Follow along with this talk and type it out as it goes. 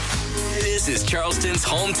This is Charleston's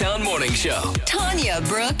hometown morning show. Tanya,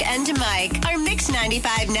 Brooke, and Mike are Mix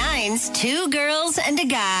 95.9's two girls and a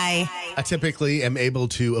guy. I typically am able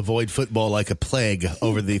to avoid football like a plague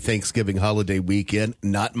over the Thanksgiving holiday weekend.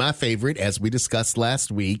 Not my favorite, as we discussed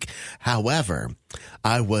last week. However,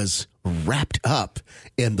 I was wrapped up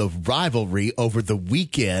in the rivalry over the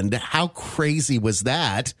weekend. How crazy was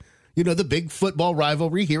that? You know, the big football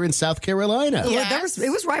rivalry here in South Carolina. Yes. Well, it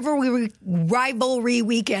was rivalry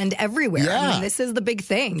weekend everywhere. Yeah. I mean, this is the big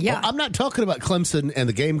thing. Yeah. Well, I'm not talking about Clemson and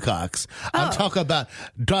the Gamecocks. I'm talking about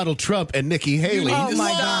Donald Trump and Nikki Haley. Oh,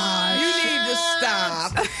 my God. You need to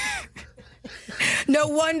stop. No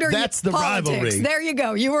wonder. That's the politics. rivalry. There you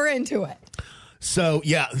go. You were into it. So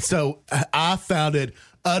I found it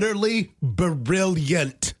utterly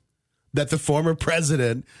brilliant that the former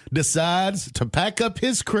president decides to pack up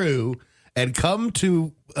his crew and come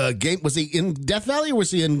to a game. Was he in Death Valley or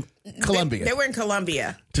was he in Columbia? They were in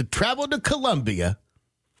Columbia. To travel to Columbia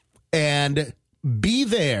and be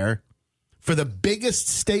there for the biggest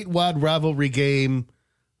statewide rivalry game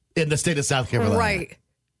in the state of South Carolina. Right.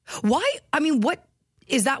 Why? I mean, what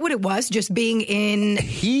is that what it was? Just being in.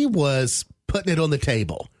 He was putting it on the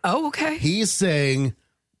table. Oh, okay. He's saying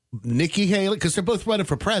Nikki Haley, because they're both running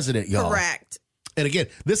for president, y'all. Correct. And again,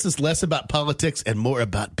 this is less about politics and more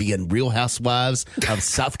about being Real Housewives of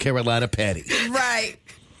South Carolina petty. Right.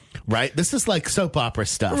 Right? This is like soap opera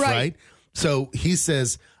stuff, right? So he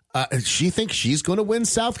says she thinks she's going to win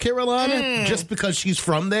South Carolina just because she's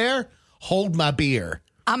from there. Hold my beer.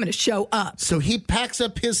 I'm going to show up. So he packs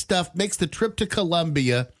up his stuff, makes the trip to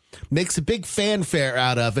Columbia, makes a big fanfare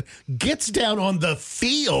out of it, gets down on the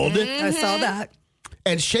field. I saw that.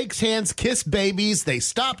 And shakes hands, kiss babies. They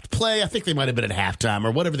stopped play. I think they might have been at halftime or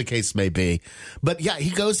whatever the case may be. But yeah, he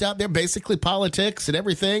goes out there, basically politics and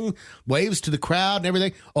everything, waves to the crowd and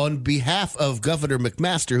everything on behalf of Governor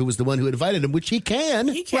McMaster, who was the one who invited him, which he can.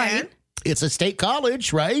 He can. Right. It's a state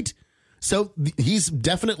college, right? So he's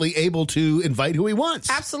definitely able to invite who he wants.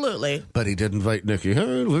 Absolutely. But he did invite Nikki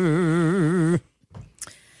Haley.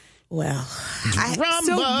 Well,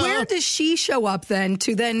 So where does she show up then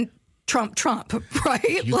to then Trump,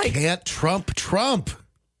 right? You can't Trump.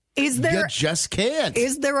 Is there? You just can't.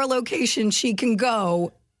 Is there a location she can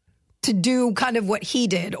go to do kind of what he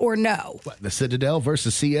did, or no? What, the Citadel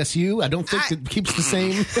versus CSU? I don't think it keeps the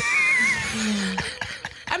same.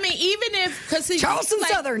 I mean, even if because Charleston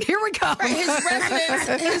Southern, here we go.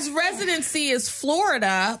 His residency is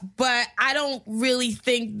Florida, but I don't really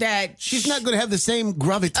think that She's not going to have the same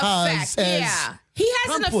gravitas effect. as Yeah. He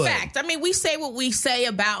has Trump an effect. I mean, we say what we say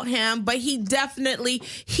about him, but he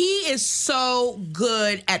is so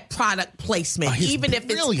good at product placement, he's even if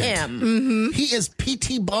brilliant. it's him. Mm-hmm. He is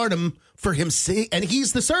P.T. Barnum for him, and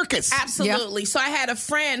he's the circus. Absolutely. Yep. So I had a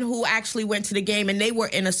friend who actually went to the game, and they were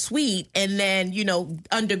in a suite, and then,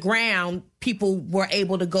 underground, people were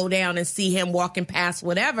able to go down and see him walking past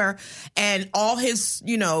whatever, and all his,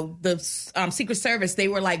 the Secret Service, they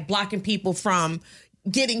were like blocking people from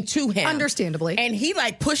getting to him. Understandably. And he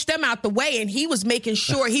pushed them out the way, and he was making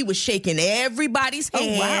sure he was shaking everybody's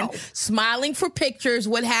hand, smiling for pictures,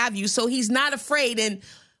 what have you. So he's not afraid and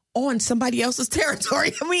on somebody else's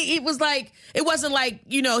territory. I mean, it wasn't like,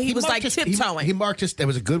 he was tiptoeing. He marked his, that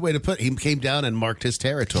was a good way to put it. He came down and marked his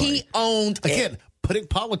territory. He owned it. Again, putting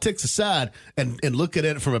politics aside and looking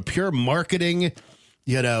at it from a pure marketing,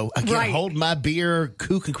 hold my beer,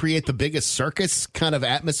 who can create the biggest circus kind of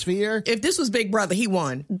atmosphere. If this was Big Brother, he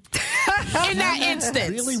won. In that instance.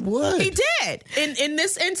 He really would. He did. In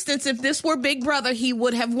this instance, if this were Big Brother, he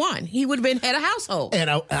would have won. He would have been head of household. And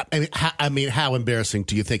I mean, how embarrassing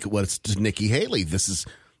do you think it was to Nikki Haley? This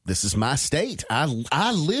is my state.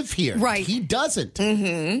 I live here. Right. He doesn't.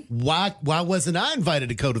 Mm-hmm. Why wasn't I invited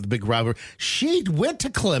to go to the big rivalry? She went to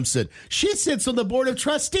Clemson. She sits on the board of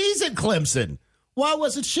trustees at Clemson. Why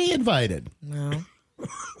wasn't she invited? No.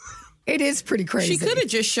 It is pretty crazy. She could have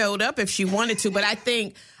just showed up if she wanted to, but I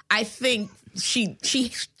think she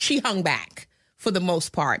hung back for the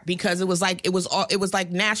most part because it was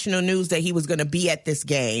like national news that he was going to be at this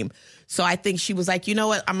game. So I think she was like, you know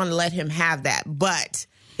what, I'm going to let him have that. But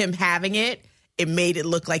him having it made it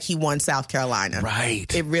look like he won South Carolina.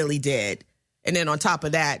 Right. It really did. And then on top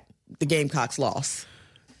of that, the Gamecocks lost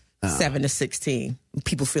 7-16.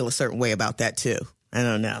 People feel a certain way about that too. I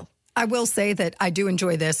don't know. I will say that I do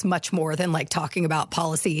enjoy this much more than talking about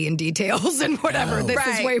policy and details and whatever. This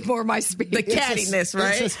is way more my speed. The cattiness,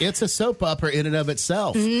 right? It's a soap opera in and of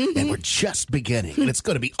itself. Mm-hmm. And we're just beginning. And it's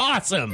going to be awesome.